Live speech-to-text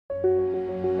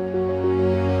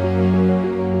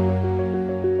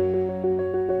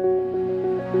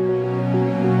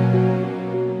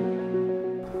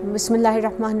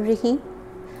Bismillahirrahmanirrahim.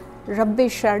 Rabbi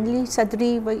shrah sadri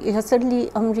wa yassir li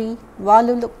amri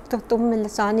wahlul uqdatam min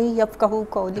lisani yafqahu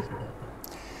qawli.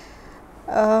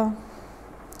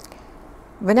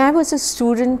 When I was a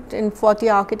student in 40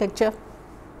 architecture,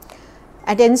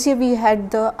 at NCA we had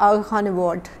the Aga Khan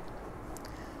Award,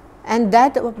 and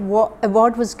that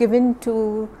award was given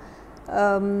to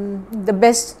the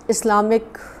best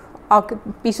Islamic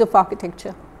piece of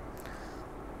architecture.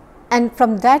 And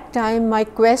from that time, my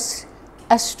quest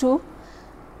as to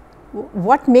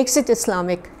what makes it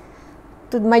Islamic.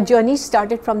 So my journey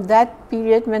started from that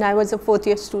period when I was a fourth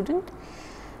year student,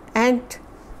 and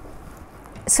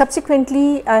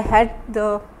subsequently I had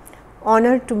the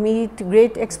honor to meet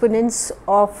great exponents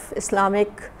of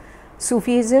Islamic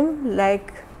Sufism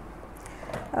like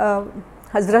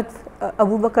Hazrat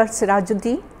Abu Bakr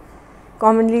Sirajuddin,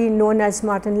 commonly known as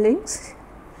Martin Links.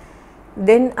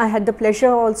 Then I had the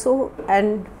pleasure also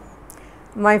and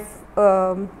my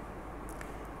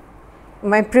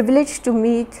privilege to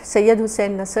meet Sayyid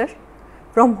Hussain Nasr,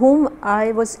 from whom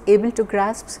I was able to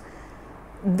grasp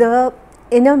the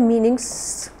inner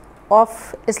meanings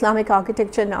of Islamic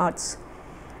architecture and arts.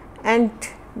 And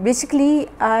basically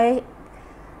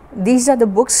these are the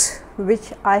books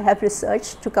which I have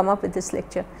researched to come up with this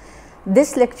lecture.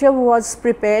 This lecture was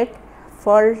prepared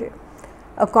for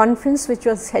a conference which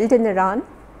was held in Iran,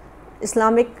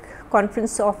 Islamic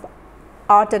Conference of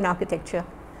Art and Architecture,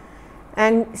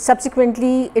 and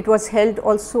subsequently it was held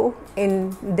also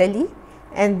in Delhi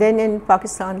and then in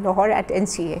Pakistan, Lahore at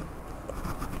NCA.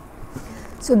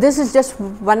 So this is just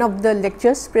one of the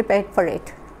lectures prepared for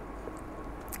it.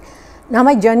 Now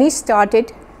my journey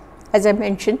started, as I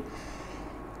mentioned,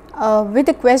 with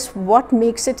the quest what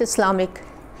makes it Islamic.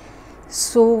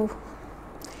 So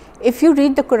if you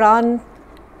read the Quran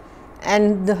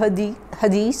and the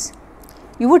Hadith,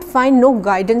 you would find no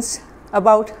guidance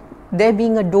about there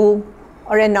being a dome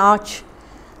or an arch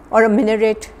or a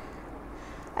minaret.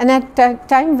 And at the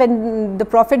time when the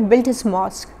Prophet built his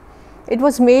mosque, it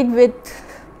was made with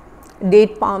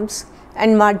date palms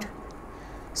and mud.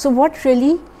 So what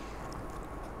really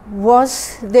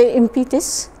was the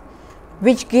impetus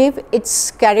which gave its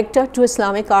character to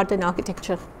Islamic art and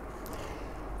architecture?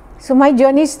 So my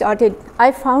journey started.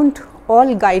 I found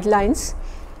all guidelines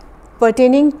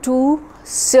pertaining to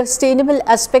sustainable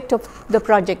aspect of the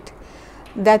project,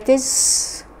 that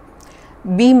is,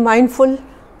 be mindful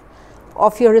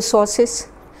of your resources,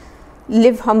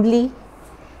 live humbly,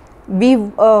 be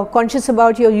conscious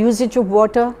about your usage of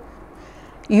water.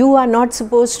 You are not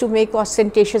supposed to make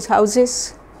ostentatious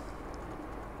houses,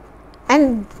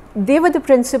 and they were the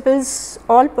principles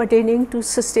all pertaining to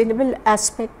sustainable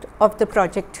aspect of the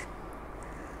project.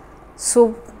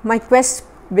 So my quest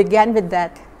began with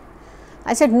that.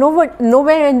 I said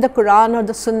nowhere in the Quran or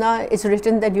the Sunnah is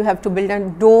written that you have to build a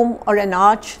dome or an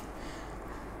arch.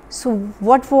 So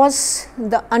what was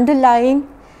the underlying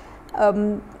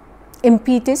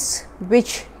impetus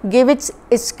which gave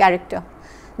its character?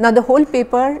 Now the whole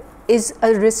paper is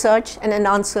a research and an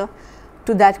answer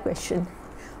to that question.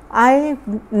 I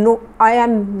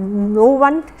am no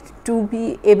one to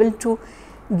be able to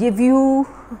give you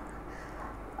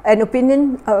an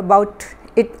opinion about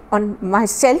it on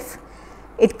myself.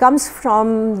 It comes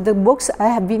from the books I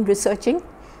have been researching,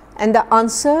 and the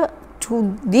answer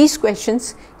to these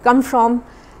questions come from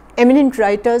eminent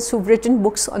writers who've written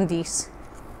books on these.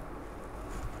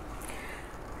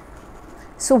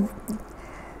 So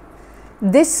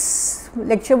this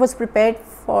lecture was prepared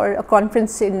for a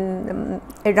conference in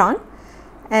Iran,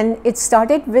 and it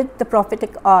started with the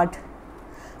prophetic art.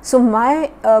 So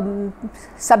my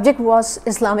subject was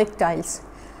Islamic tiles.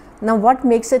 Now what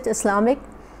makes it Islamic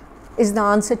is the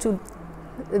answer to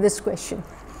this question.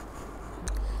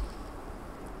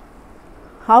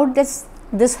 How does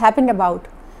this happen about?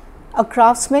 A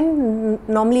craftsman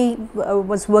normally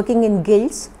was working in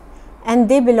guilds, and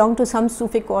they belong to some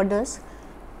Sufic orders,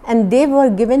 and they were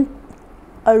given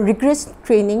a rigorous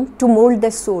training to mold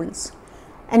their souls.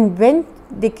 And when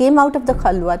they came out of the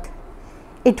Khalwat,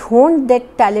 it honed their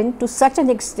talent to such an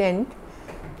extent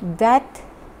that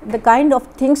the kind of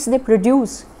things they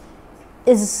produce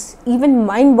is even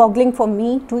mind-boggling for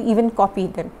me to even copy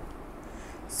them.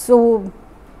 So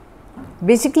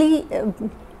basically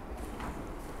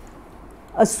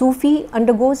a Sufi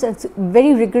undergoes a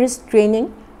very rigorous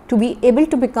training to be able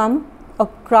to become a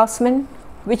craftsman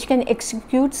which can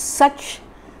execute such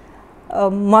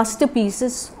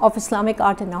masterpieces of Islamic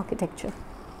art and architecture.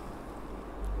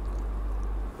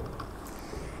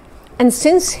 And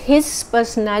since his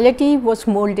personality was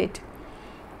molded,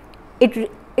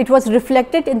 it was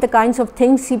reflected in the kinds of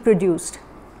things he produced.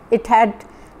 It had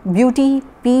beauty,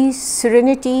 peace,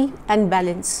 serenity and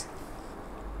balance.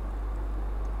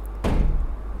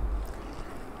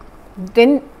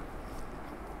 Then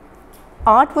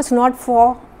art was not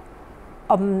for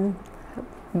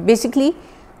basically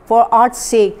for art's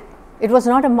sake. It was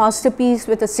not a masterpiece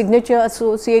with a signature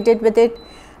associated with it,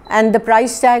 and the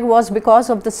price tag was because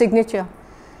of the signature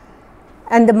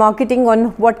and the marketing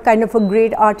on what kind of a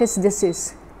great artist this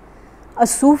is. A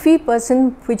Sufi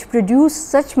person which produced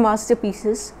such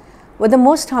masterpieces were the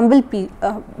most humble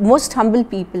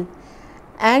people,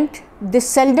 and they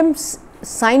seldom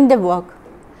signed their work.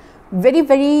 Very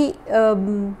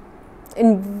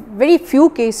in very few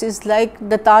cases, like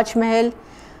the Taj Mahal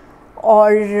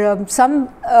or some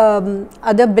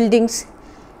other buildings,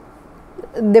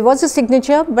 there was a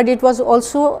signature, but it was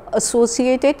also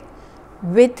associated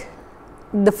with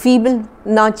the feeble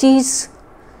Nachis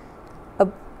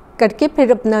करके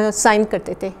फिर अपना sign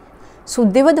करते थे. So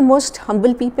they were the most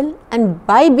humble people, and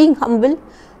by being humble,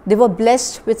 they were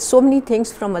blessed with so many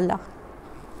things from Allah.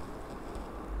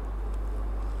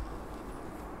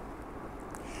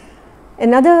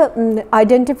 Another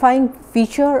identifying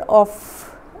feature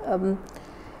of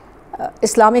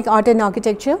Islamic art and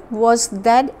architecture was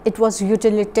that it was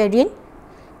utilitarian,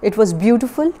 it was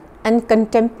beautiful and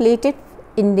contemplative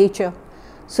in nature,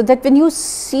 so that when you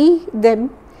see them,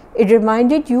 it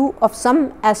reminded you of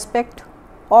some aspect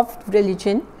of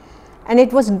religion, and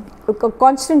it was a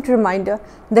constant reminder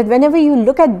that whenever you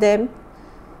look at them,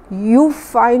 you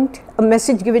find a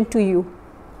message given to you.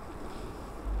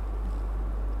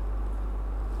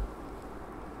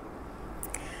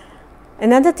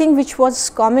 Another thing which was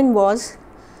common was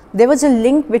there was a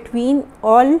link between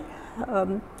all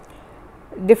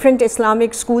different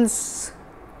Islamic schools,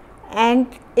 and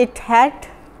it had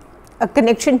a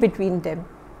connection between them.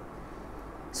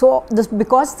 So,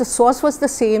 because the source was the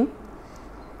same,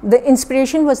 the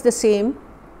inspiration was the same,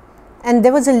 and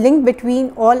there was a link between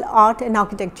all art and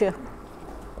architecture.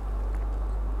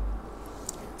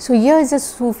 So, here is a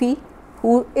Sufi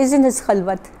who is in his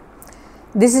khalwat.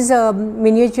 This is a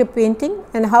miniature painting,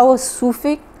 and how a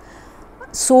Sufi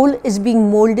soul is being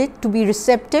molded to be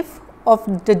receptive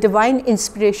of the divine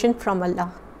inspiration from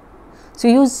Allah. So,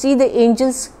 you see the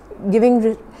angels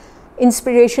giving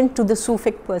inspiration to the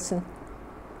Sufic person,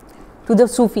 to the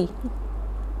Sufi.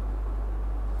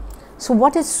 So,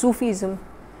 what is Sufism?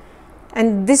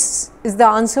 And this is the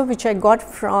answer which I got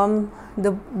from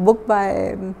the book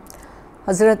by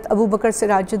Hazrat Abu Bakr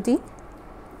Sirajuddin,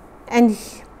 and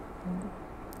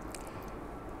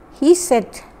he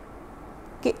said,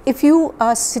 if you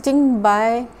are sitting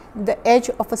by the edge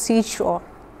of a seashore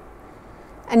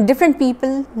and different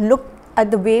people look at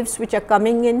the waves which are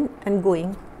coming in and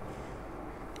going,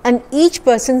 and each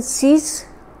person sees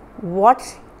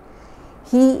what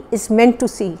he is meant to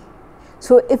see.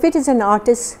 So, if it is an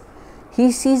artist,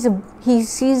 he sees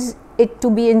it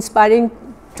to be inspiring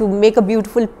to make a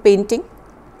beautiful painting.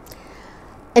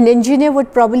 An engineer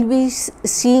would probably be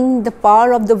seeing the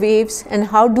power of the waves and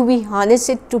how do we harness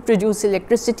it to produce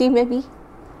electricity maybe.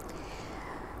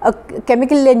 A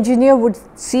chemical engineer would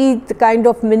see the kind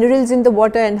of minerals in the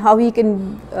water and how he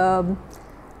can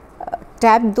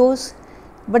tap those.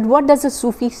 But what does a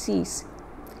Sufi sees?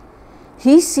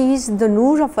 He sees the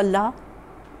Noor of Allah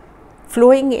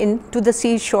flowing into the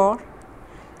seashore,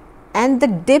 and the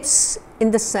dips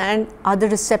in the sand are the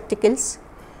receptacles,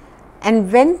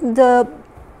 and when the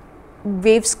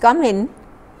waves come in,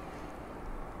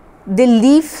 they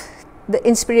leave the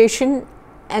inspiration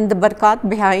and the barakat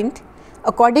behind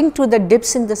according to the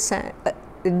dips in the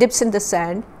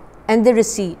sand, and they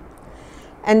recede,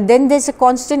 and then there is a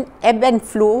constant ebb and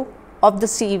flow of the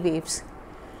sea waves,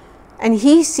 and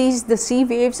he sees the sea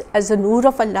waves as the Noor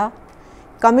of Allah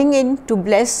coming in to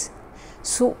bless.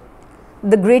 So,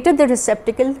 the greater the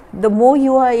receptacle, the more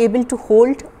you are able to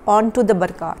hold on to the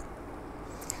barakat.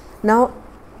 Now,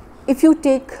 if you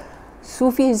take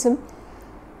Sufism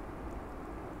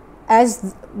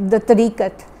as the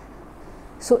tariqat,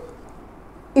 so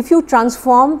if you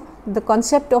transform the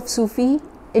concept of Sufi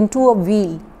into a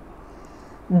wheel,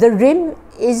 the rim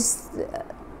is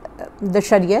the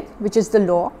Shariat, which is the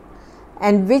law,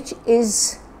 and which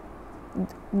is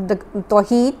the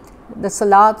Tawheed, the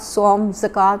Salat, Saum,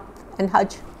 Zakat and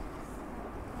Hajj.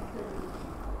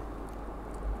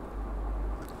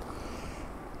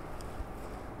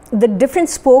 The different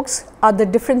spokes are the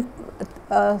different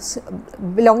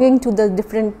belonging to the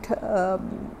different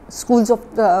schools of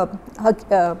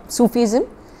Sufism,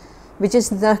 which is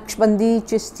Naqshbandi,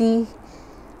 Chishti,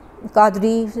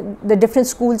 Qadri, the different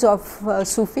schools of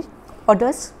Sufi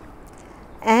orders,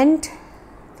 and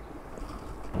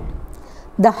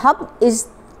the hub is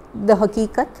the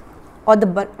haqiqat, or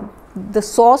the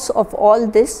source of all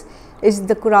this is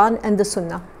the Quran and the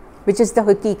Sunnah, which is the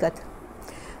haqiqat.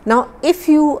 Now, if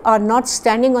you are not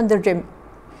standing on the rim,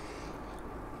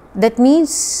 that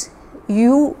means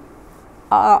you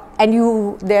are,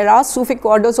 there are Sufic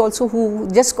orders also who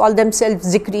just call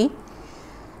themselves zikri,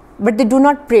 but they do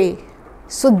not pray.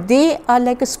 So they are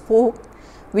like a spoke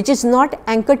which is not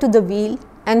anchored to the wheel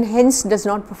and hence does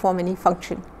not perform any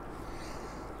function.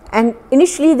 And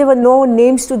initially there were no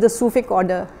names to the Sufic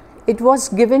order. It was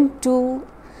given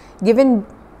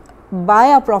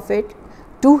by our Prophet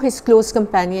to his close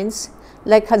companions,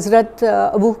 like Hazrat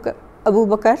Abu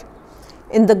Bakr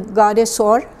in the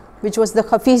Ghar-e-Saur, which was the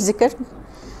Hafiz Zikr.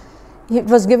 It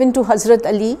was given to Hazrat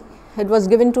Ali, it was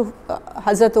given to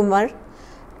Hazrat Umar,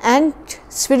 and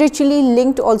spiritually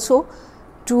linked also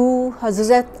to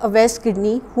Hazrat Awais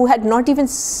Kirni, who had not even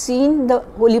seen the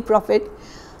Holy Prophet,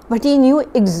 but he knew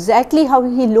exactly how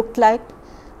he looked like,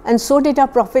 and so did our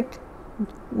Prophet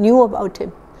knew about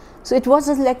him. So it was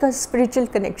like a spiritual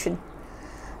connection.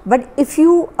 But if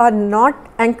you are not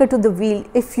anchored to the wheel,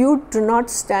 if you do not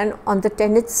stand on the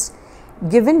tenets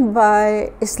given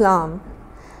by Islam,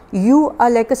 you are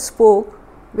like a spoke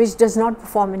which does not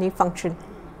perform any function.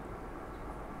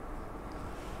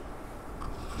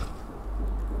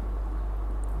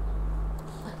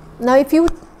 Now, if you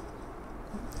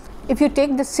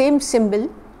take the same symbol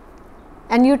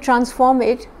and you transform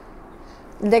it,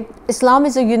 like Islam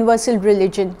is a universal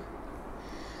religion,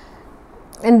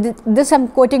 and this I am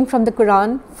quoting from the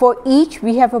Quran, for each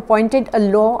we have appointed a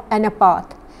law and a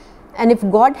path, and if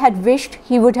God had wished,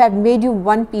 he would have made you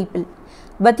one people,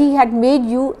 but he had made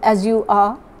you as you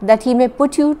are, that he may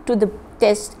put you to the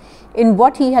test in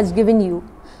what he has given you.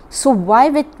 So vie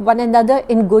with one another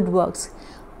in good works.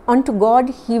 Unto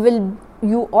God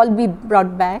you all be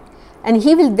brought back, and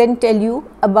he will then tell you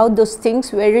about those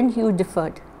things wherein you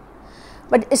differed.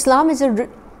 But Islam is a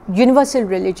universal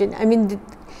religion. I mean,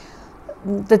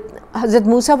 Hazrat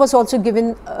Musa was also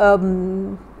given a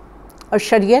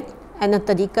Shariat and a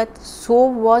Tariqat, so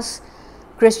was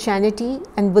Christianity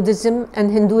and Buddhism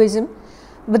and Hinduism,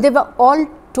 but they were all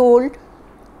told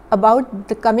about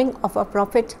the coming of our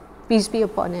Prophet, peace be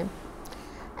upon him.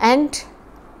 And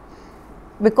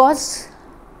because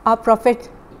our Prophet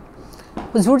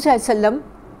Huzur Sallam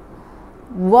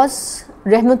was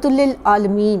Rahmatul lil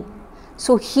Alameen,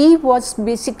 so he was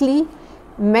basically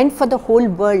meant for the whole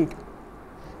world,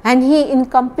 and he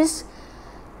encompassed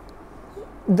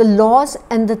the laws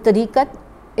and the tariqat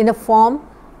in a form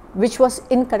which was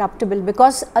incorruptible,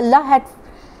 because Allah had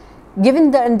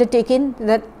given the undertaking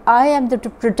that I am the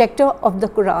protector of the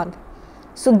Quran.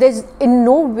 So there's in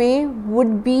no way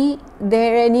would be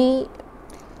there any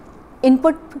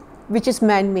input which is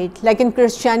man-made. Like in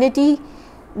Christianity,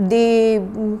 they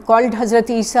called Hazrat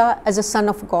Isa as a son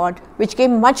of God, which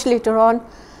came much later on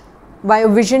by a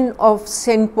vision of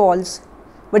St. Paul's,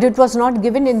 but it was not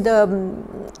given in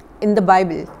the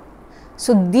Bible.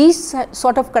 So these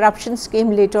sort of corruptions came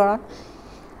later on,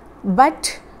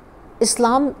 but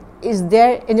Islam is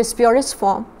there in its purest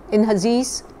form in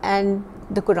Hadith and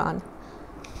the Quran.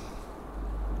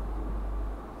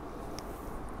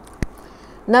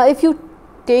 Now, if you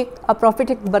take a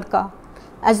prophetic barakah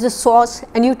as the source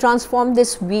and you transform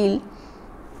this wheel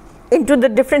into the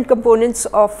different components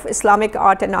of Islamic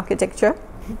art and architecture,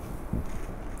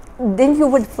 then you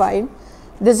would find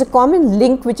there's a common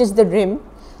link, which is the rim,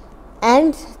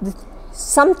 and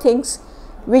some things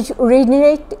which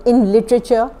originate in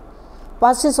literature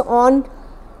passes on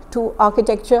to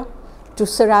architecture, to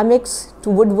ceramics, to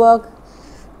woodwork,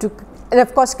 and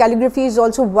of course calligraphy is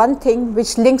also one thing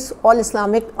which links all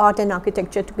Islamic art and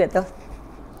architecture together.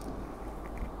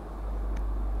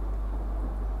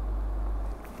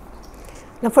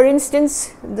 Now, for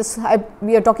instance,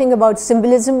 we are talking about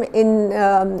symbolism in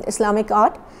Islamic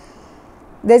art.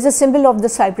 There's a symbol of the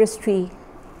cypress tree.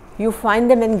 You find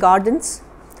them in gardens,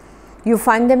 you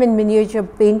find them in miniature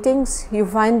paintings, you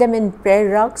find them in prayer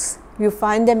rugs, you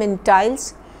find them in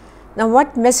tiles. Now,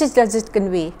 what message does it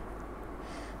convey?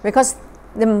 Because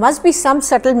there must be some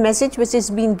subtle message which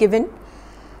is being given,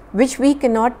 which we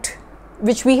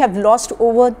have lost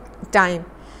over time.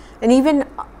 And even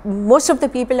most of the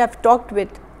people I've talked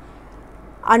with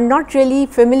are not really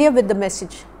familiar with the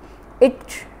message.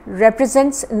 It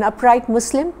represents an upright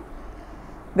Muslim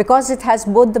because it has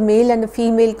both the male and the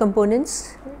female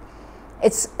components.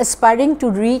 It's aspiring to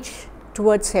reach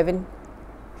towards heaven.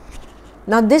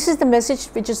 Now, this is the message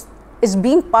which is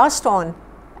being passed on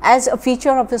as a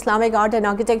feature of Islamic art and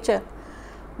architecture,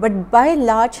 but by and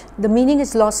large the meaning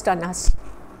is lost on us.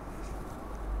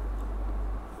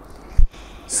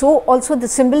 So also the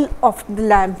symbol of the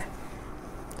lamp.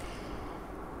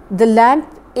 The lamp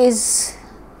is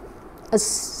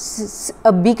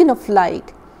a beacon of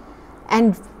light,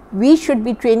 and we should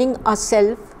be training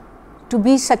ourselves to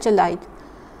be such a light.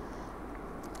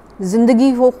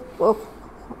 Zindagi ho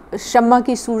shamma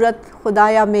ki surat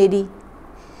khudaya meri.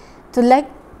 So like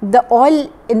the oil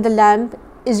in the lamp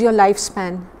is your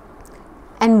lifespan,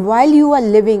 and while you are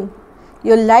living,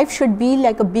 your life should be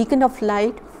like a beacon of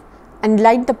light and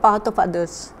light the path of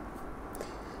others.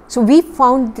 So we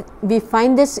find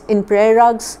this in prayer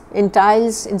rugs, in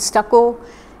tiles, in stucco,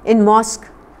 in mosque,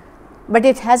 but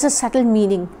it has a subtle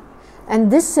meaning. And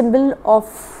this symbol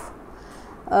of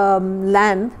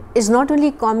lamp is not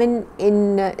only common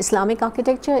in Islamic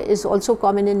architecture, is also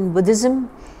common in Buddhism,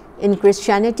 in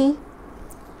Christianity,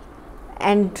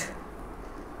 and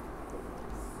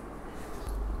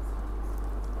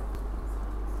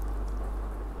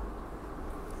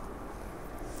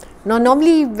now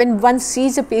normally when one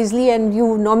sees a paisley, and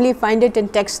you normally find it in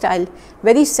textile,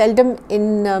 very seldom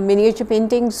in miniature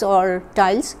paintings or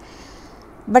tiles.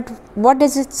 But what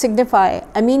does it signify?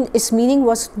 I mean, its meaning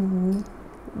was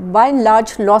by and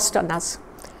large lost on us.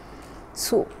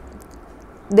 So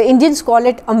the Indians call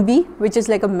it ambi, which is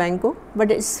like a mango,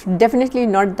 but it's definitely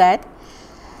not that.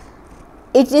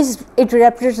 It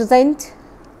represents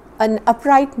an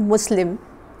upright Muslim,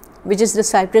 which is the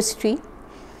cypress tree,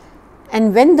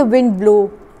 and when the wind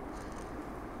blows,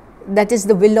 that is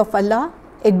the will of Allah,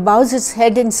 it bows its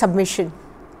head in submission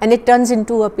and it turns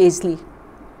into a paisley.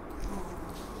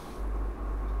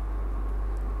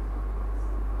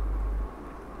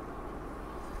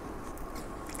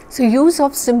 So use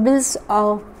of symbols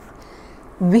of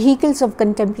vehicles of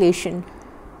contemplation.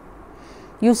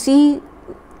 You see,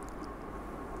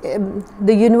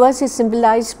 the universe is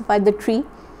symbolized by the tree,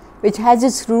 which has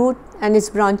its root and its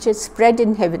branches spread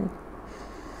in heaven.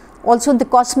 Also the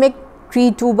cosmic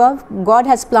tree tuba, God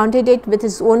has planted it with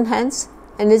his own hands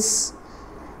and he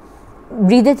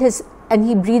breathed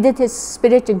his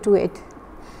spirit into it.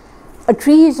 A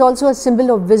tree is also a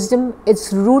symbol of wisdom,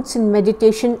 its roots in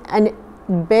meditation, and it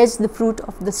bears the fruit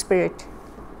of the spirit.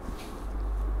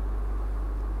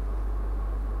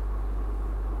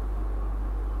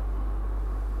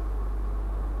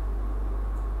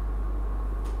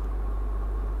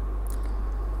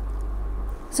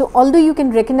 So although you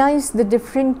can recognize the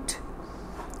different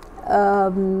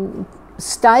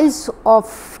styles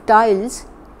of tiles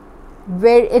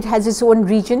where it has its own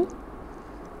region,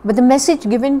 but the message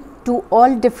given to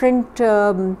all different,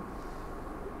 the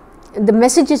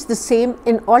message is the same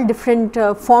in all different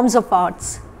forms of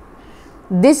arts.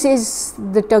 This is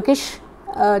the Turkish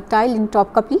tile in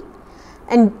Topkapi,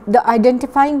 and the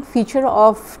identifying feature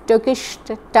of Turkish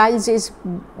tiles is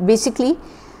basically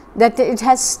that it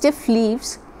has stiff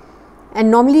leaves, and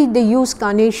normally they use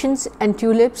carnations and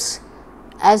tulips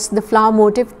as the flower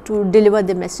motif to deliver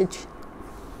the message.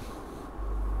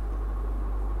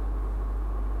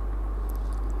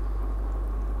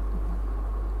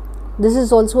 This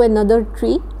is also another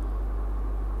tree,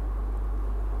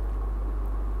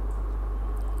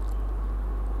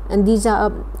 and these are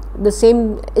the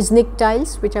same Islamic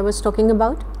tiles which I was talking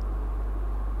about.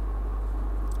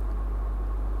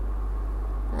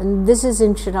 And this is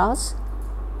in Shiraz.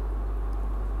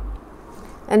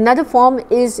 Another form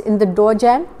is in the door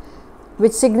jamb,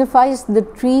 which signifies the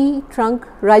tree trunk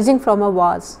rising from a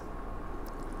vase.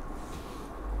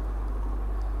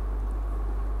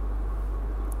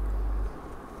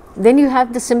 Then you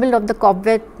have the symbol of the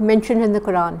cobweb mentioned in the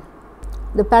Quran.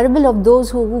 The parable of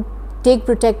those who take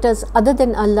protectors other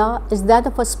than Allah is that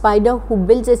of a spider who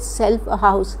builds itself a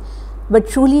house, but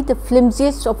truly the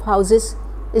flimsiest of houses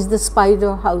is the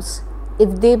spider house,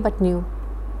 if they but knew.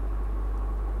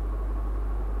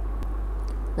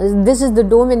 This is the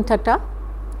dome in Tata.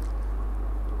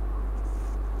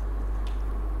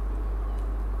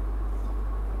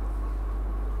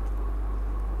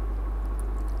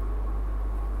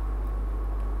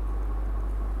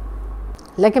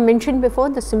 Like I mentioned before,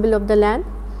 the symbol of the lamp,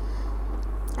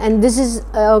 and this is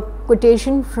a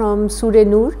quotation from Surah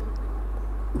Nur.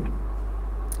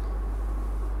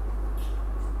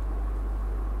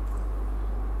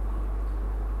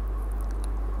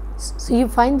 So you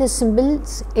find the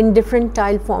symbols in different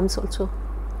tile forms also.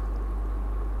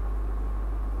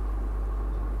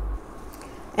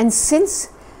 And since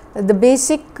the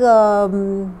basic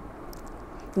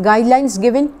guidelines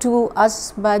given to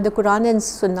us by the Quran and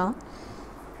Sunnah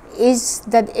is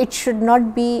that it should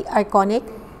not be iconic,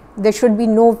 there should be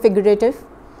no figurative,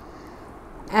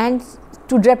 and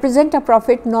to represent a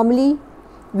prophet normally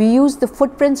we use the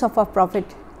footprints of our prophet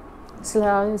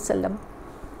Sallallahu Alaihi Wasallam.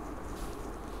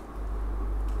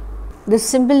 the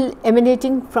symbol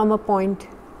emanating from a point.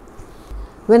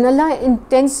 When Allah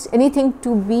intends anything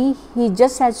to be, He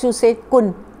just has to say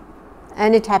kun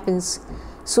and it happens.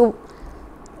 So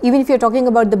even if you're talking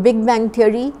about the Big Bang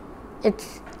theory,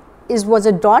 it was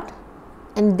a dot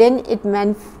and then it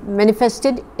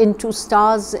manifested into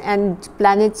stars and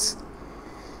planets.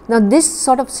 Now this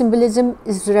sort of symbolism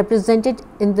is represented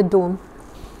in the dome.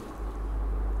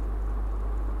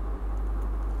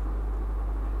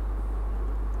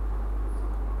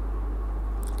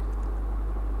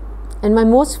 And my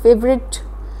most favorite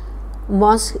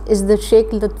mosque is the Sheikh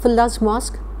Lutfullah's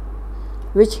mosque,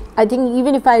 which I think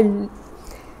even if I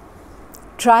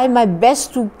try my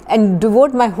best to and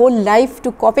devote my whole life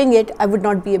to copying it, I would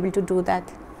not be able to do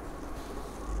that.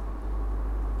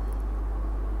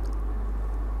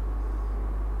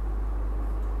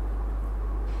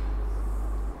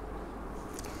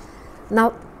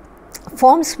 Now,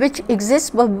 forms which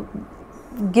exist were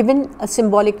given a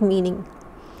symbolic meaning.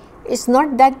 It's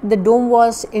not that the dome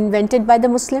was invented by the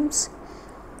Muslims,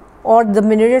 or the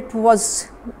minaret was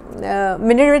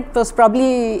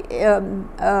probably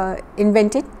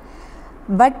invented,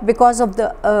 but because of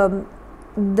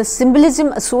the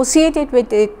symbolism associated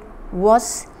with it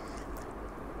was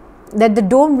that the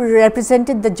dome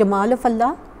represented the Jamal of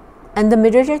Allah and the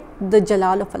minaret the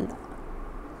Jalal of Allah.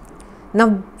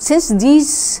 Now, since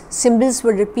these symbols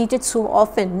were repeated so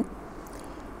often,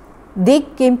 they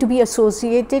came to be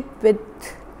associated with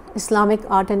Islamic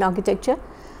art and architecture,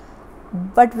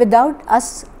 but without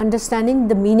us understanding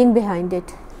the meaning behind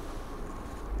it.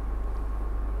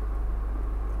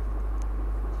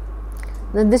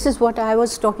 Now this is what I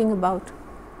was talking about.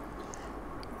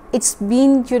 It's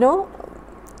been,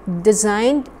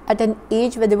 designed at an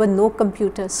age where there were no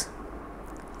computers.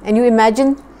 And you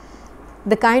imagine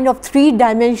the kind of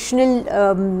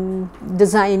three-dimensional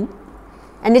design,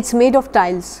 and it's made of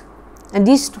tiles. And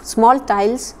these small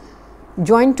tiles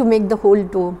joined to make the whole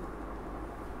dome.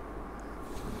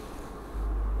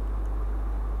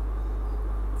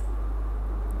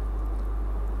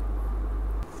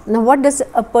 Now, what does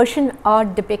a Persian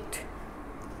art depict?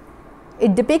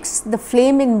 It depicts the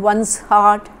flame in one's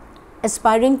heart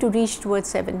aspiring to reach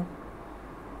towards heaven.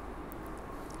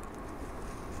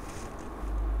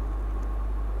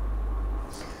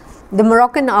 The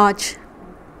Moroccan arch,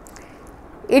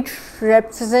 it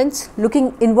represents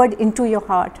looking inward into your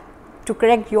heart to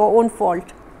correct your own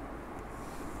fault.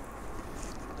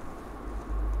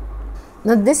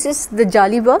 Now this is the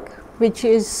Jali work, which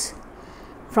is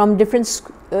from different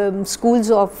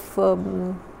schools of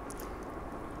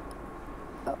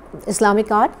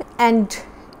Islamic art, and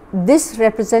this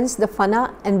represents the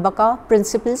Fana and Baqa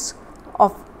principles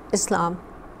of Islam.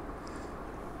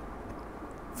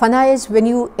 Fana is when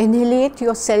you annihilate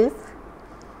yourself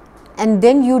and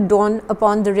then you dawn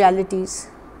upon the realities,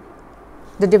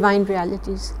 the divine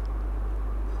realities.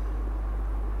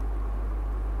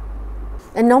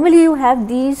 And normally you have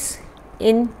these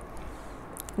in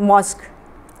mosque,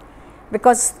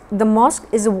 because the mosque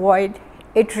is a void.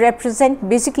 It represents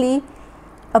basically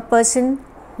a person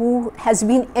who has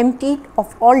been emptied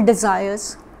of all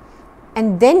desires,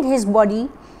 and then his body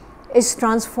is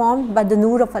transformed by the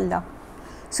Noor of Allah.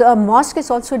 So a mosque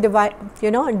is also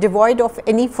devoid of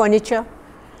any furniture.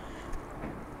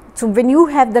 So when you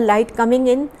have the light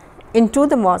coming into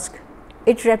the mosque,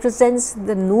 it represents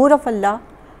the Noor of Allah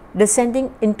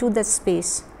descending into the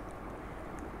space.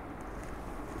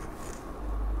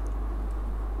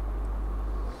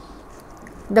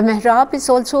 The mihrab is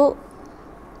also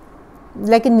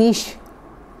like a niche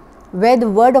where the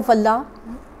word of Allah,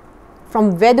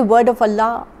 from where the word of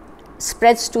Allah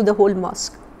spreads to the whole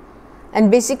mosque. And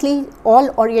basically all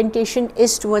orientation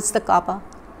is towards the Kaaba.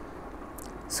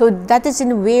 So that is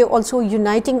in a way also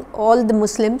uniting all the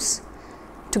Muslims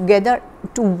together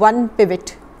to one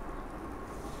pivot.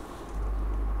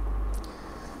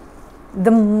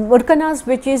 The murkanas,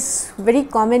 which is very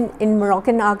common in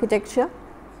Moroccan architecture,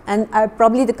 and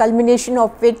probably the culmination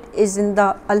of it is in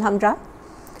the Alhambra.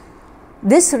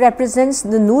 This represents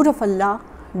the Noor of Allah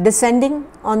descending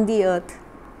on the earth.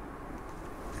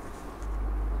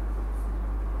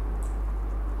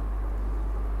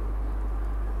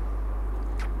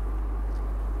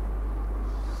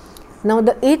 Now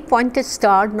the 8-pointed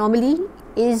star normally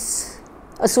is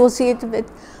associated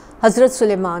with Hazrat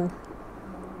Suleiman.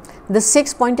 The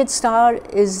 6-pointed star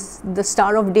is the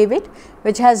Star of David,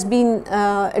 which has been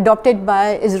adopted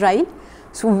by Israel.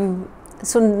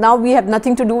 So now we have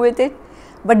nothing to do with it.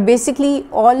 But basically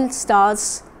all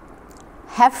stars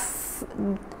have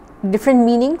different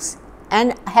meanings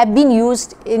and have been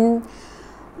used in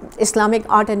Islamic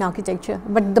art and architecture.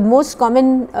 But the most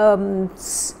common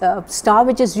star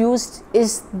which is used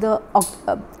is the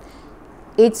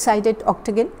 8-sided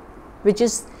octagon, which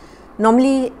is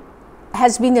normally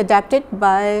has been adapted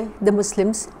by the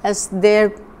Muslims as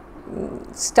their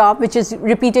star, which is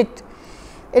repeated.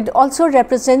 It also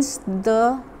represents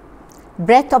the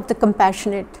breath of the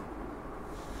compassionate.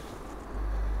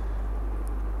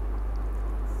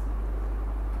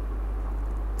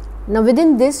 Now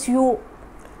within this you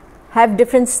have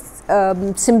different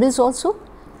symbols also,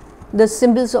 the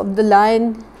symbols of the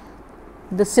lion,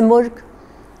 the simurg,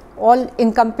 all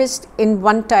encompassed in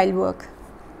one tile work.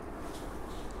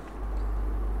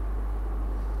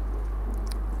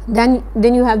 Then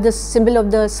you have the symbol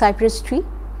of the cypress tree,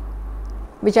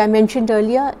 which I mentioned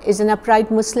earlier is an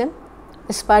upright Muslim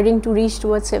aspiring to reach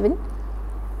towards heaven.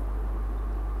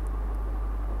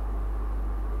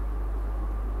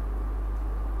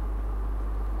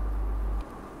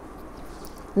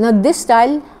 Now this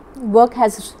tile work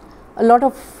has a lot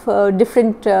of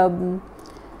different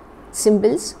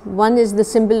symbols. One is the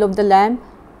symbol of the lamb,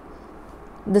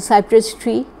 the cypress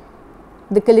tree,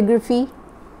 the calligraphy,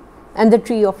 and the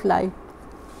tree of life.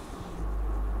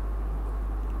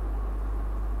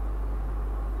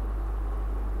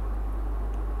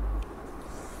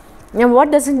 Now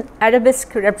what does an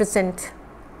arabesque represent?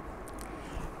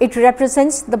 It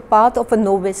represents the path of a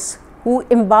novice who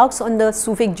embarks on the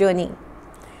Sufic journey,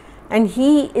 and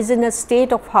he is in a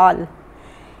state of hal.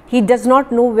 He does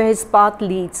not know where his path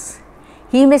leads.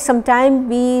 He may sometime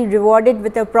be rewarded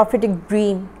with a prophetic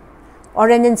dream or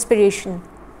an inspiration.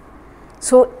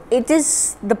 So it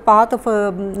is the path of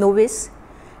a novice,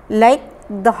 like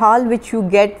the hal which you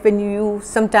get when you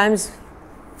sometimes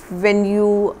when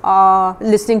you are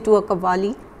listening to a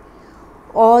qawwali,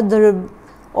 or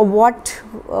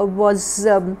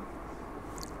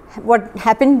what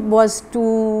happened was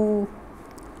to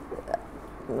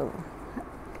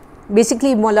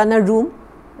basically Maulana Room,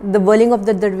 the whirling of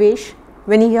the darwish,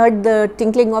 when he heard the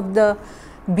tinkling of the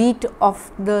beat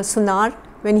of the sonar,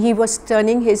 when he was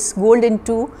turning his gold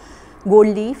into gold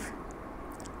leaf.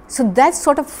 So that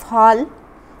sort of hal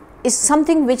is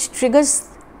something which triggers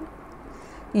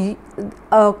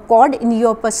a chord in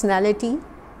your personality,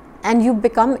 and you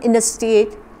become in a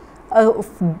state of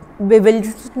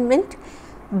bewilderment,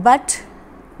 but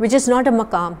which is not a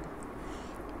maqam.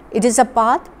 It is a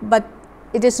path, but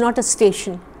it is not a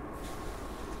station.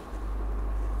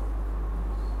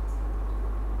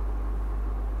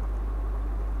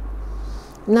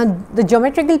 Now the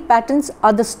geometrical patterns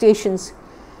are the stations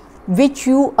which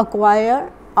you acquire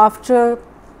after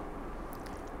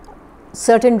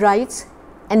certain rites,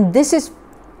 and this is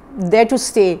there to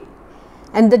stay,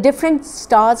 and the different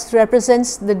stars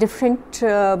represents the different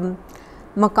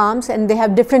maqams, and they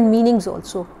have different meanings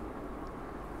also.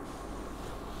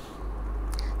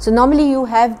 So normally you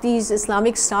have these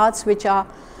Islamic stars which are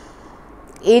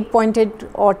 8-pointed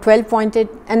or 12-pointed,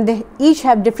 and they each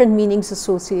have different meanings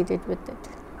associated with it.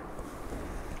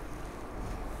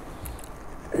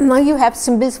 Now you have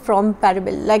symbols from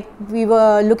parable, like we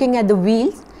were looking at the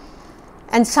wheels,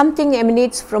 and something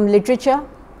emanates from literature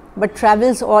but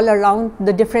travels all around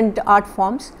the different art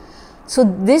forms. So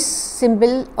this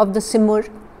symbol of the simur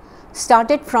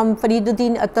started from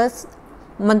Fariduddin Attar's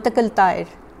Mantak al-Tair,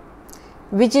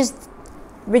 which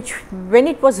when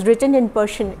it was written in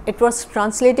Persian, it was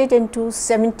translated into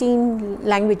 17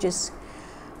 languages.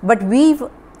 But we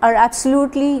are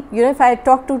absolutely, if I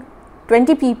talk to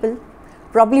 20 people,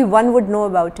 probably one would know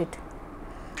about it.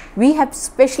 We have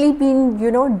especially been,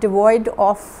 devoid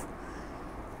of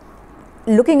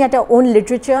looking at our own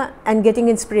literature and getting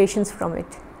inspirations from it.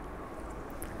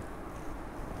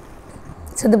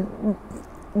 So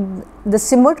the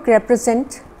simurg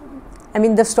represent,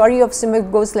 the story of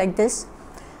simurg goes like this.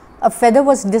 A feather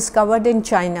was discovered in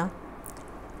China,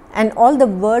 and all the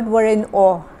birds were in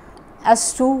awe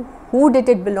as to who did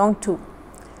it belong to.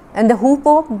 And the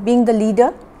hoopoe, being the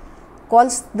leader,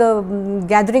 calls the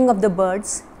gathering of the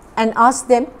birds and asks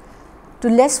them to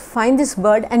let's find this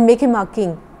bird and make him our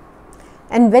king.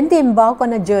 And when they embark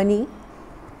on a journey,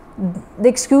 the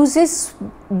excuses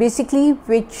basically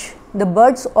which the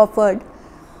birds offered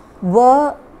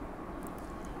were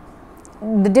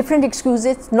the different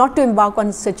excuses not to embark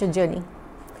on such a journey.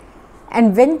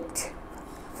 And when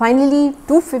finally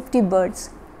 250 birds,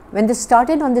 when they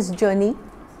started on this journey,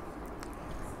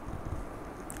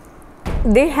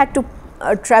 they had to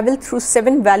travel through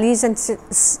 7 valleys and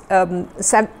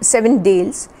 7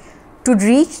 dales to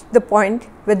reach the point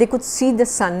where they could see the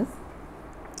sun.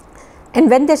 And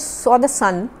when they saw the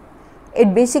sun,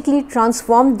 it basically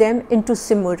transformed them into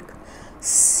simurg.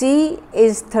 C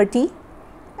is 30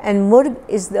 and murg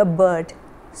is the bird.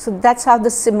 So that's how the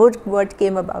Simurg word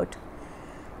came about.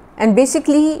 And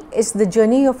basically it's the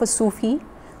journey of a Sufi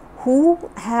who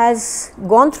has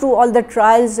gone through all the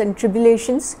trials and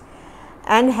tribulations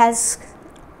and has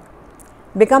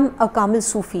become a Kamil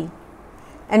Sufi.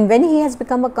 And when he has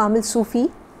become a Kamil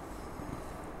Sufi,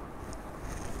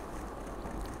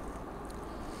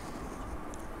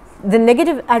 the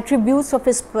negative attributes of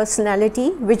his personality,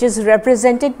 which is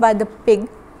represented by the pig,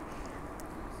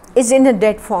 is in a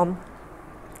dead form.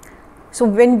 So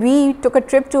when we took a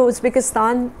trip to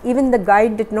Uzbekistan, even the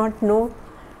guide did not know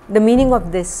the meaning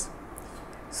of this.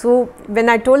 So when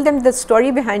I told them the story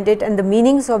behind it and the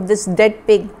meanings of this dead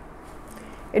pig,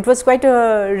 it was quite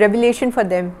a revelation for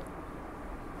them.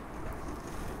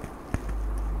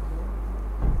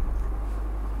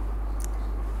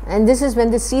 And this is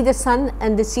when they see the sun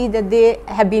and they see that they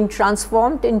have been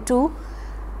transformed into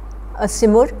a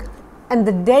Simurg, and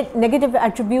the dead negative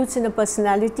attributes in a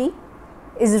personality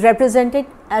is represented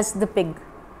as the pig.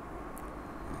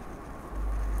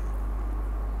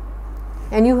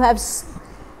 And you have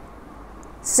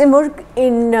Simurg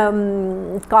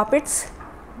in carpets,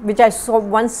 which I saw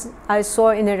once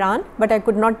in Iran, but I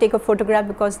could not take a photograph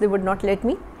because they would not let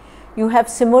me. You have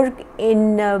Simurg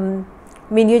in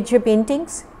miniature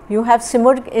paintings. You have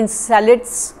Simurg in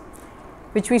salads,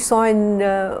 which we saw in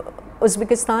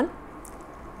Uzbekistan.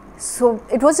 So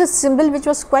it was a symbol which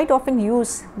was quite often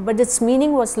used, but its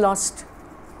meaning was lost.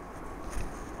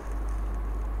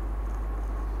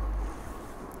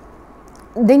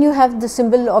 Then you have the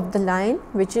symbol of the lion,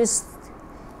 which is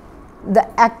the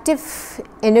active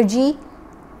energy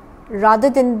rather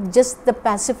than just the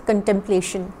passive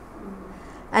contemplation.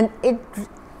 And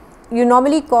you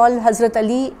normally call Hazrat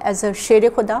Ali as a Sher-e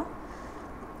Khuda.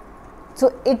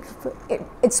 So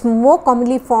it's more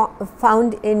commonly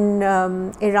found in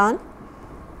Iran,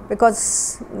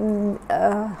 because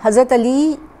Hazrat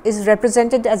Ali is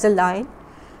represented as a lion,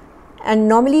 and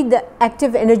normally the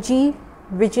active energy,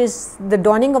 which is the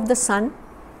dawning of the sun,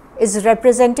 is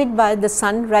represented by the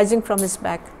sun rising from his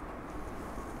back.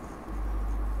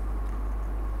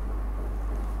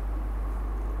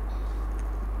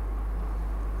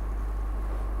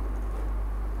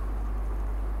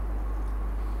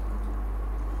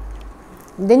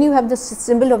 Then you have the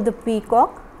symbol of the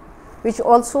peacock, which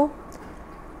also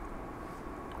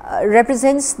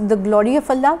represents the glory of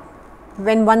Allah.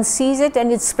 When one sees it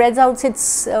and it spreads out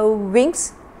its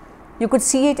wings, you could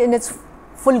see it in its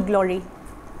full glory.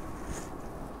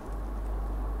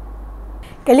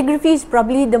 Calligraphy is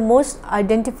probably the most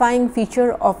identifying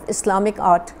feature of Islamic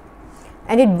art,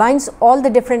 and it binds all the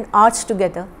different arts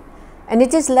together, and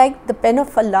it is like the pen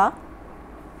of Allah,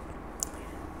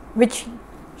 which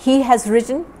He has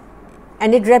written,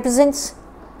 and it represents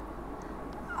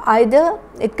either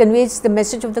it conveys the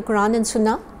message of the Quran and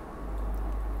Sunnah,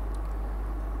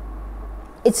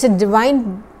 it's a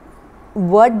divine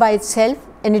word by itself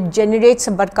and it generates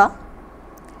a barakah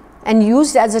and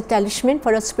used as a talisman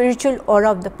for a spiritual aura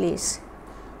of the place.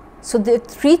 So there are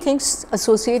three things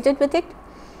associated with it.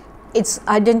 It's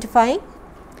identifying,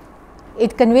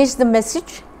 it conveys the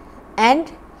message,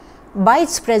 and by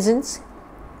its presence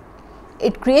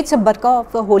it creates a barakah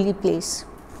of a holy place.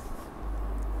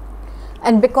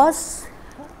 And because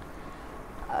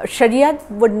Shariat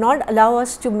would not allow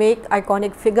us to make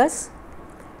iconic figures,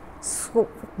 so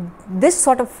this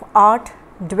sort of art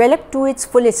developed to its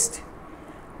fullest,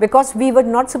 because we were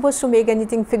not supposed to make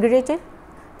anything figurative.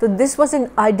 So this was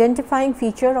an identifying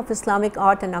feature of Islamic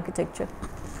art and architecture.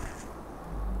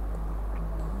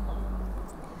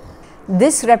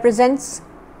 This represents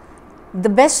the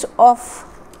best of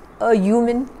a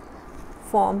human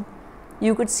form.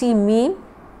 You could see Mim,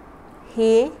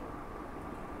 He,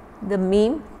 the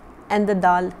Mim and the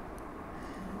Dal.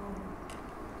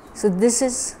 So this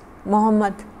is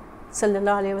Muhammad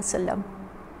sallallahu alaihi wasallam,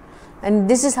 and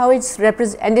this is how it's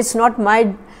represented. And it's not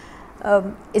my,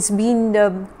 it's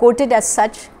been quoted as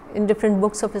such in different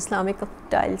books of Islamic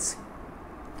tiles.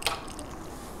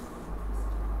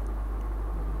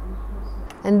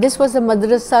 And this was a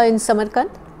madrasa in Samarkand.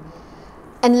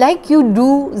 And like you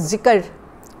do zikr,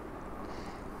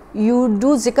 you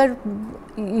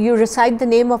recite the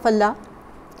name of Allah.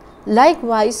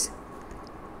 Likewise,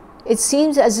 it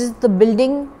seems as if the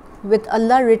building with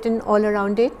Allah written all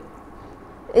around it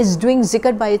is doing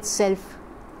zikr by itself.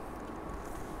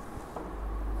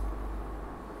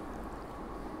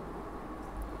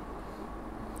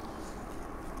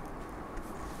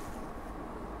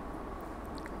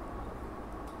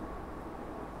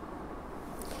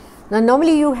 Now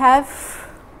normally you have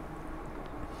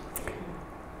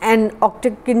an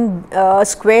octagon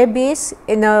square base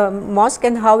in a mosque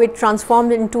and how it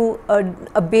transformed into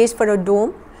a base for a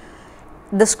dome.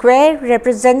 The square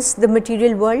represents the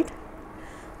material world,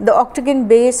 the octagon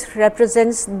base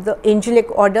represents the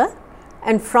angelic order,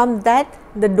 and from that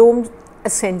the dome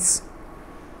ascends.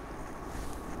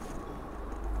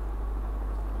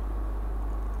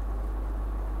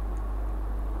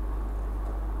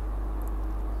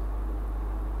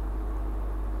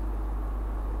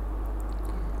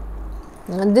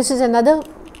 And this is another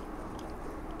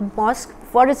mosque.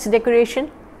 For its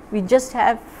decoration, we just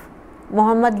have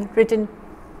Muhammad written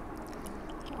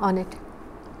on it.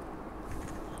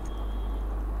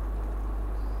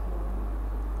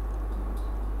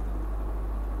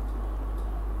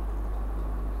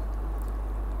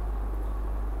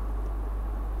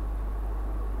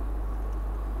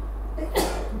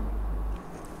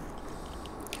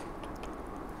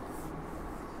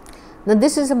 Now,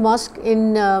 this is a mosque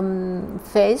in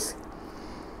Fez.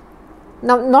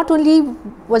 Now, not only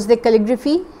was there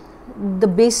calligraphy, the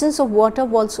basins of water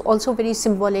was also very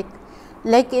symbolic.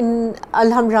 Like in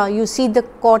Alhambra, you see the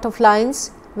court of lions,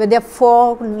 where there are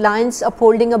 4 lions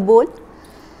upholding a bowl.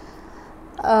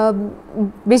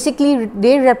 Basically,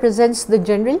 they represents the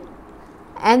general,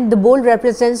 and the bowl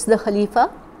represents the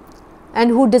Khalifa,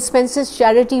 and who dispenses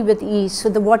charity with ease. So,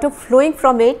 the water flowing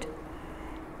from it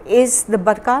is the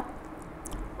barakat,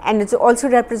 and it also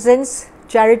represents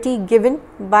charity given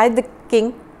by the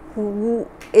king, who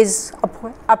is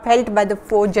upheld by the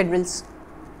 4 generals.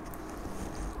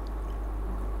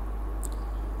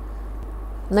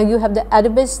 Now, you have the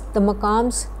arabesque, the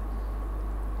maqams,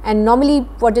 and normally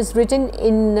what is written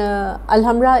in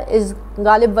Alhambra is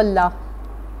Ghalib Wallah.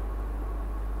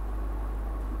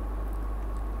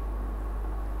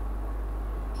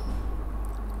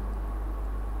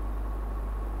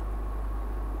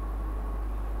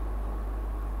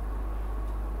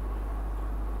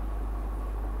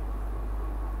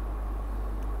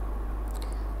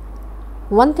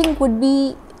 One thing would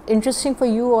be interesting for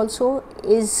you also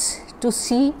is to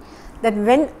see that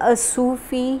when a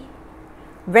Sufi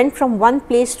went from one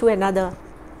place to another,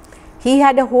 he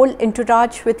had a whole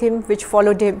entourage with him which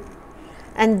followed him,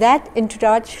 and that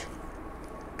entourage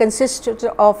consisted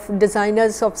of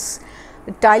designers, of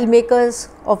tile makers,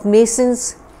 of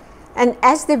masons, and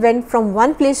as they went from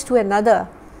one place to another,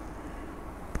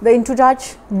 the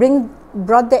entourage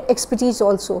brought their expertise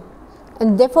also.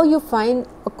 And therefore, you find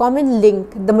a common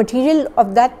link. The material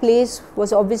of that place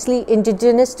was obviously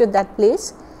indigenous to that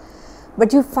place,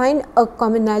 but you find a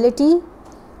commonality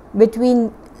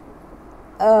between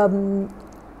the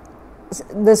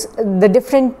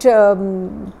different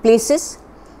places.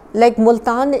 Like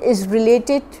Multan is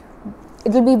related,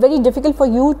 it will be very difficult for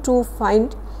you to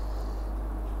find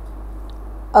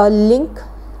a link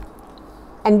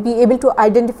and be able to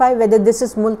identify whether this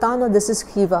is Multan or this is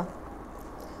Khiva.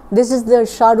 This is the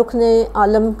Shah Rukh-e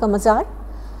Alam ka Mazar,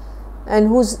 and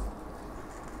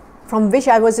from which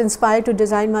I was inspired to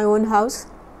design my own house.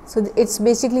 So, it's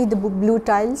basically the blue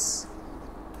tiles.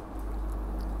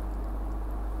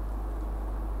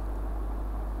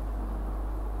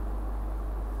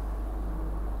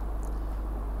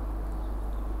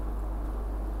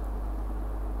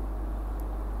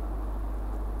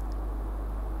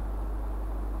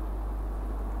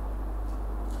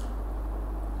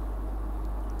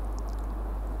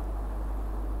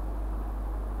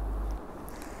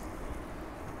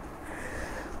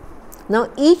 Now,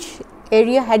 each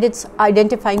area had its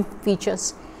identifying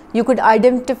features. You could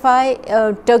identify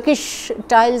Turkish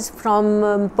tiles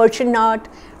from Persian art,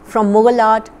 from Mughal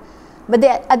art, but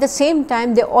at the same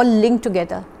time they all link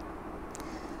together.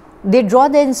 They draw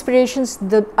their inspirations,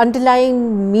 the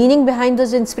underlying meaning behind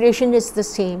those inspirations is the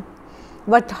same,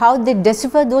 but how they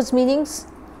decipher those meanings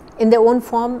in their own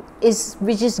form is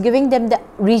which is giving them the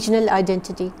regional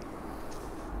identity.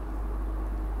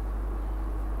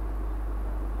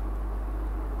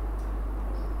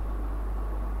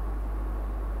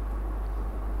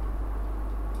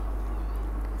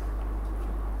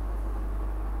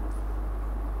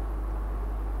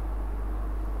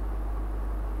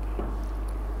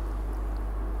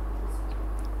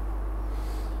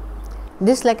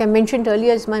 This, like I mentioned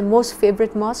earlier, is my most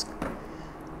favorite mosque,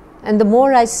 and the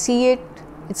more I see it,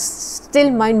 it's still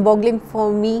mind-boggling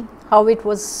for me how it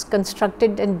was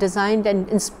constructed and designed,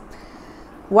 and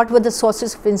what were the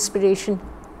sources of inspiration.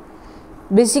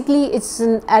 Basically, it's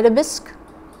an arabesque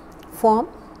form,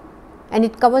 and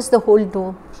it covers the whole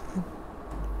dome.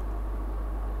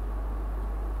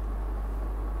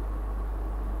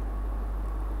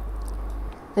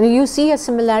 And you see a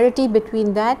similarity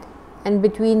between that and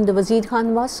between the Wazir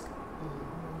Khan Mosque.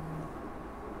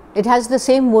 It has the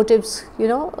same motives, you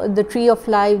know, the tree of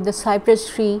life, the cypress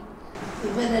tree.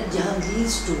 Even at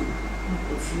Jahangir's tomb,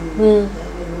 if you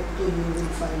have a look, you will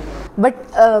find out. But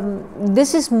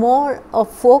this is more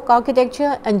of folk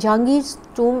architecture, and Jahangir's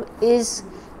tomb is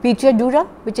Pitya Dura,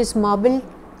 which is marble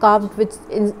carved with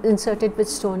inserted with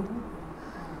stone.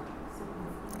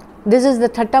 This is the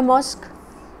Thatta Mosque.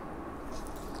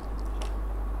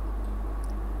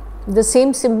 The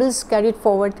same symbols carried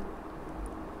forward.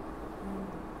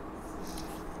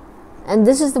 And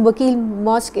this is the Wakil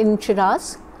Mosque in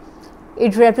Shiraz.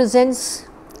 It represents,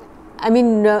 I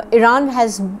mean, Iran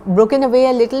has broken away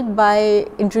a little by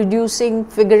introducing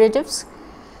figuratives,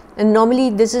 and normally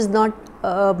this is not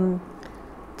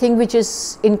thing which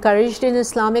is encouraged in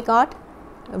Islamic art,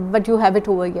 but you have it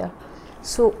over here.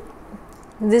 So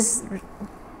this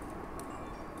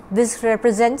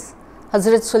represents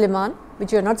Hazrat Suleiman,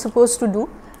 which you are not supposed to do,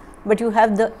 but you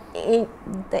have the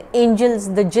angels,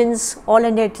 the jinns, all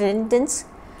in attendance.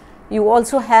 You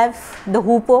also have the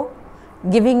hoopoe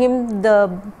giving him the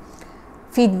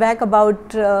feedback about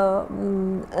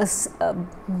Hazrat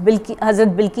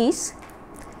Bilqis.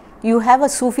 You have a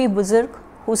Sufi Buzurg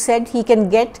who said he can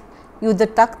get you the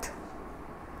takht.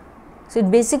 So it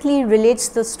basically relates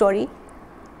the story,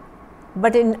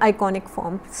 but in iconic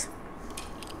forms.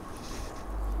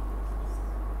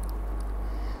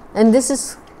 And this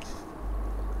is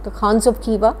the Khans of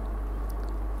Khiva,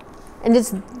 and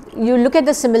it's, you look at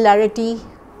the similarity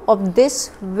of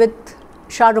this with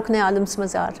Shah Rukn Alam's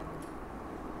Mazar.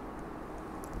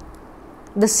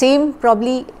 The same,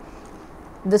 probably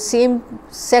the same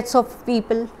sets of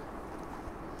people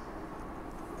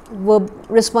were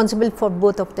responsible for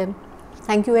both of them.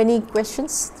 Thank you. Any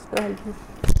questions?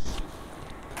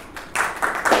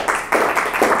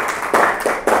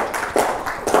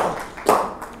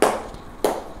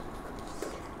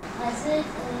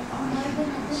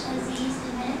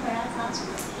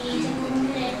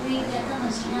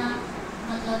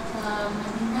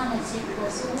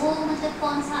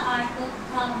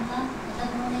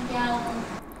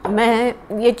 मैं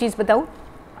ये चीज़ बताऊँ,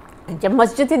 जब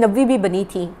मस्जिद नबवी भी बनी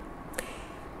थी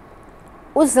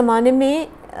उस ज़माने में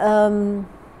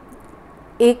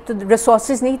एक तो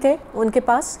रिसोर्सेज नहीं थे उनके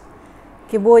पास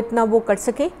कि वो इतना वो कर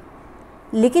सके,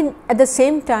 लेकिन at the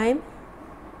same time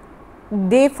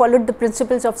they followed the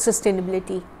principles of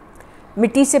sustainability.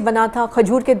 मिट्टी से बना था,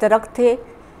 खजूर के दरख्त थे.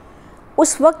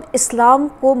 उस वक्त इस्लाम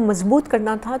को मजबूत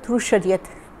करना था थ्रू शरीयत.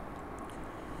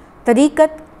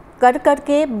 तरीक़त कर कर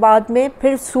के बाद में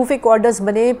फिर सूफिक ऑर्डर्स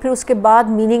बने, फिर उसके बाद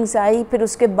मीनिंग्स आई, फिर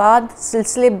उसके बाद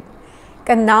सिलसिले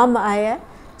का नाम आया.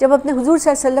 जब अपने हुजूर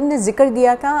सल्लल्लाहु अलैहि वसल्लम ने ज़िक्र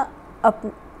दिया था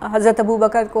हज़रत अबू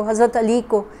बकर को, हज़रत अली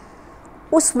को,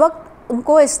 उस वक्त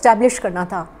उनको इस्टेब्लिश करना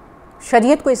था,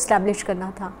 शरीयत को इस्टेब्लिश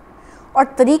करना था, और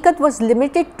तरीक़त was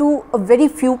limited to a very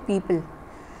few people.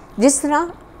 जिस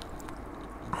तरह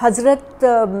हज़रत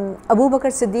अबू बकर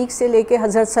सिद्दीक़ से लेके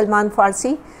हज़रत सलमान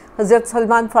फ़ारसी, हज़रत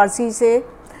सलमान फ़ारसी से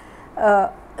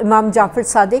इमाम जाफ़र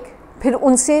सादिक, फिर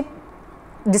उनसे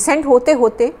डिसेंट होते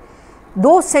होते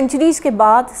 2 सेंचुरीज़ के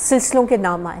बाद सिलसिलों के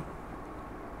नाम आए.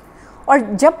 और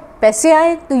जब पैसे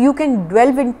आए तो you can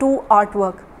ड्वेल्व into art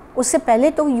work. उससे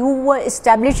पहले तो यू वर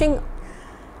इस्टेब्लिशिंग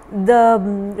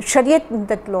द शरीयत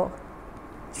दैट लॉ.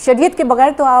 शरीयत के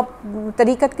बगैर तो आप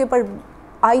तरीक़त के ऊपर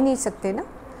आ ही नहीं सकते ना.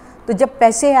 तो जब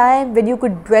पैसे आए, when you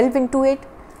could ड्वेल्व into it,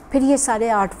 फिर ये सारे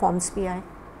आर्ट फॉर्म्स भी आए.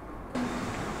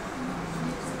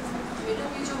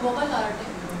 मुगल आर्ट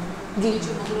है जी,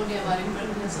 जो मुगलों ने हमारे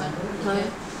हाँ,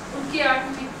 उनकी आर्ट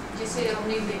में जैसे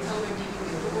हमने देखा हुआ टीवी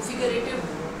में, तो वो फिगरेटिव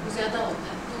ज़्यादा होता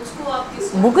है. तो उसको आप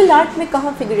किस मुगल आर्ट में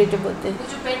कहाँ फिगरेटिव होते हैं?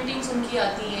 जो पेंटिंग्स उनकी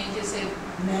आती हैं जैसे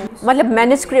मतलब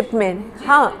मैन्युस्क्रिप्ट में,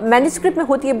 हाँ मैन्युस्क्रिप्ट में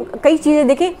होती है कई चीज़ें.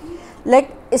 देखें,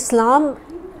 लाइक इस्लाम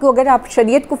को अगर आप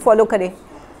शरीयत को फॉलो करें,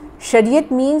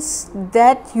 शरीयत means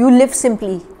that you live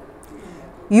simply,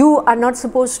 you are not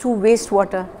suppose to waste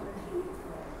water.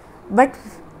 But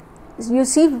you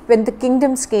see, when the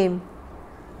kingdoms came,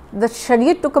 the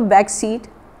Shariat took a back seat,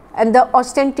 and the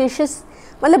ostentatious,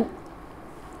 मतलब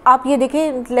आप ये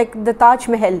देखें, like the Taj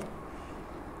Mahal.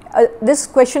 This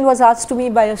question was asked to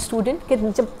me by a student कि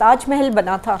जब ताज महल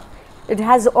बना था, it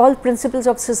has all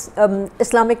principles of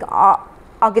Islamic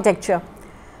architecture,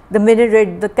 the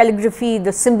minaret, the calligraphy,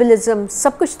 the symbolism,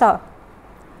 सब कुछ था,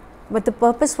 but the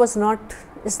purpose was not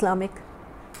Islamic.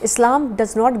 Islam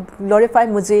does not glorify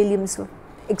mausoleums.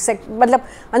 मतलब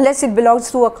unless it belongs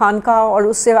to a खानका और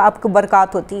उससे आपको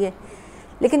बरकत होती है,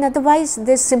 लेकिन otherwise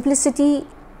there's simplicity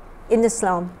in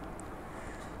Islam,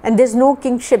 and there's no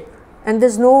kingship, and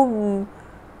there's no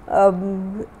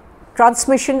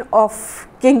transmission of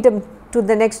kingdom to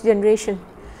the next generation.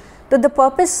 So the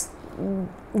purpose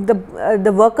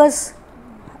the workers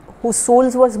whose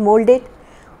souls was molded,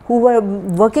 who were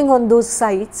working on those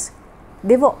sites,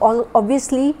 they were all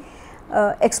obviously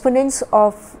exponents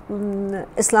of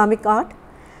Islamic art,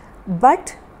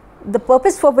 but the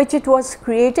purpose for which it was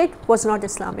created was not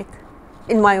Islamic,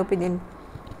 in my opinion.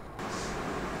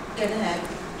 Can I add?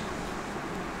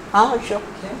 Sure.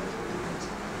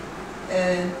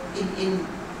 In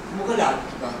Mughal art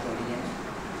کی بات ہو رہی ہے,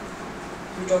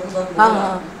 we're talking about Mughal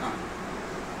art.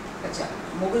 اچھا,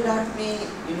 Mughal art میں,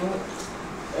 you know,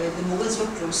 the Mughals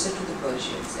were closer to the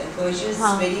Persians, and Persians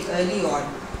very early on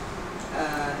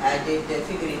added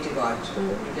figurative art.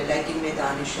 Like in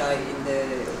Maidan-e-Shah, in the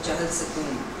Chahal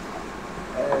Satun,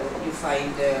 you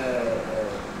find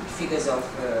figures of,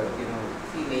 you know,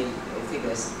 female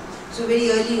figures. So very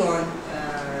early on,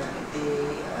 they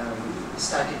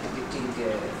started depicting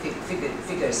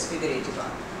figurative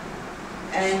art.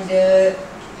 And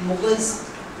Mughals,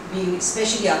 being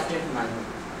especially after Humayun,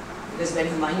 because when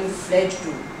Humayun fled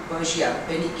to Persia,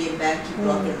 when he came back, he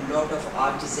brought a lot of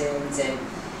artisans and,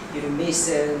 you know,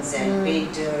 masons and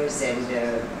painters and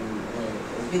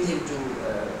with him to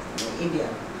India.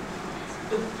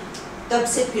 تو تب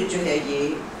سے پھر جو ہے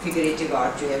یہ figurative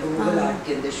art جو ہے وہ مغل آرٹ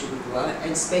کے اندر شروع ہوا,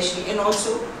 and especially and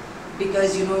also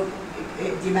because, you know,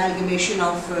 the amalgamation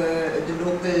of the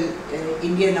local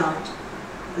Indian art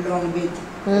along with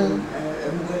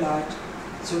Mughal art.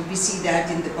 So we see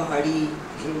that in the Pahadi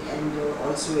and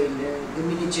also in the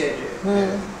miniature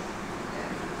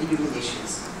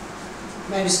illuminations,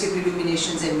 manuscript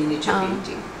illuminations and miniature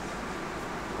painting.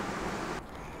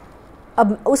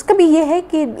 اب اس کا بھی یہ ہے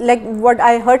کہ like what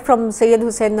I heard from Syed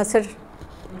Hussain Nasr,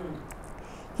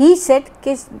 he said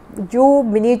کہ جو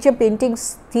miniature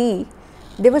paintings تھی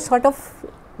دے ور sort of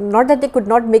not that they could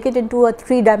not make it into a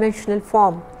 3-dimensional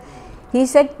form. He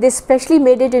said they specially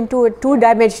made it into a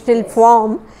 2-dimensional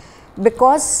form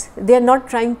because they are not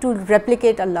trying to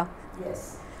replicate Allah. Yes.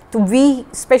 تو we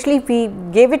especially we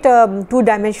gave it a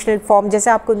 2-dimensional form, جیسے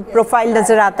آپ کو profile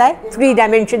نظر آتا ہے, 3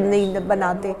 dimension نہیں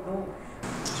بناتے.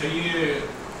 چاہیے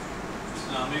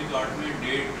اسلامک آرٹ میں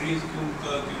ڈیٹ ٹریز کیوں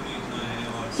نہیں اتنا ہے,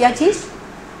 اور کیا چیز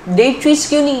ڈیٹ ٹریز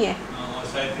کیوں نہیں ہے, اور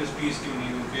سائپرس ٹریز کیوں نہیں,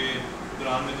 کیونکہ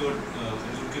قرآن میں تو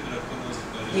کھجور کے درختوں میں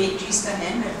ڈیٹ ٹریز کا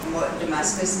ہے. میں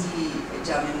ڈماسکس کی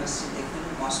جامع مسجد دیکھوں,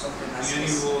 ماسک آف ڈماسکس,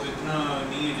 یعنی وہ اتنا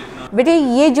نہیں ہے جتنا. بیٹے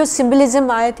یہ جو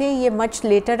سمبلزم آئے تھے یہ مچ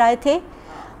لیٹر آئے تھے.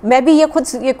 میں بھی یہ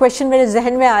کویشچن میرے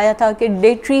ذہن میں آیا تھا کہ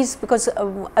ڈیٹ ٹریز بیکاز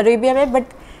عربیہ میں,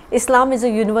 but Islam is a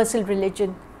universal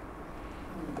religion,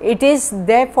 it is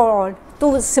there for all.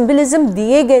 تو سمبلزم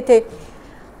دیے گئے تھے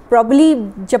پرابلی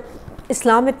جب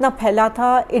اسلام اتنا پھیلا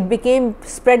تھا, it became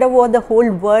spread over the whole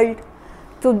world.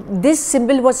 تو this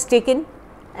symbol was taken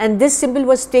and this symbol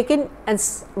was taken and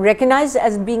recognise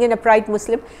as being an upright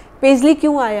مسلم. پیزلی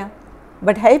کیوں آیا,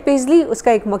 بٹ ہے پیزلی, اس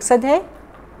کا ایک مقصد ہے,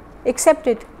 ایکسیپٹ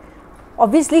اٹ.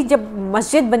 اوبیسلی جب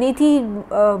مسجد بنی تھی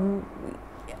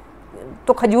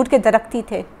تو کھجور کے درخت ہی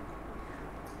تھے,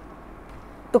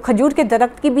 تو کھجور کے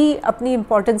درخت کی بھی اپنی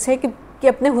امپورٹنس ہے کہ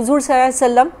اپنے حضور صلی اللہ علیہ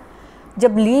وسلم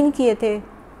جب لین کیے تھے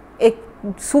ایک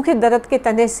سوکھے درخت کے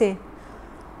تنے سے,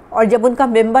 اور جب ان کا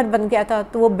ممبر بن گیا تھا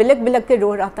تو وہ بلک بلک کے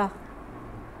رو رہا تھا.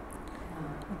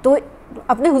 تو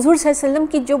اپنے حضور صلی اللہ علیہ وسلم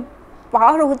کی جو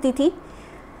پاور ہوتی تھی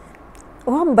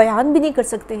وہ ہم بیان بھی نہیں کر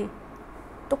سکتے ہیں.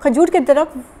 تو کھجور کے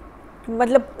درخت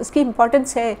مطلب اس کی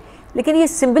امپورٹنس ہے, لیکن یہ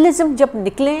سمبلزم جب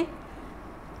نکلیں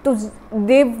تو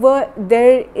دے ور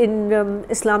دیر in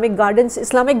Islamic gardens.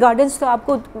 Islamic gardens تو آپ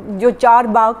کو جو 4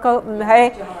 باغ کا ہے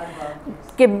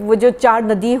کہ وہ جو 4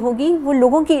 ندی ہوگی وہ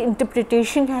لوگوں کی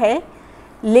انٹرپریٹیشن ہے,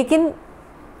 لیکن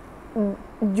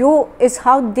جو is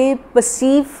how they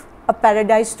perceive a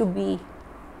paradise to be.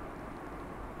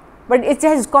 But it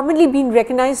has commonly been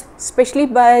recognised especially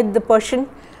by the Persian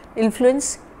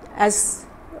influence as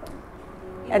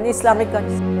an Islamic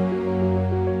country.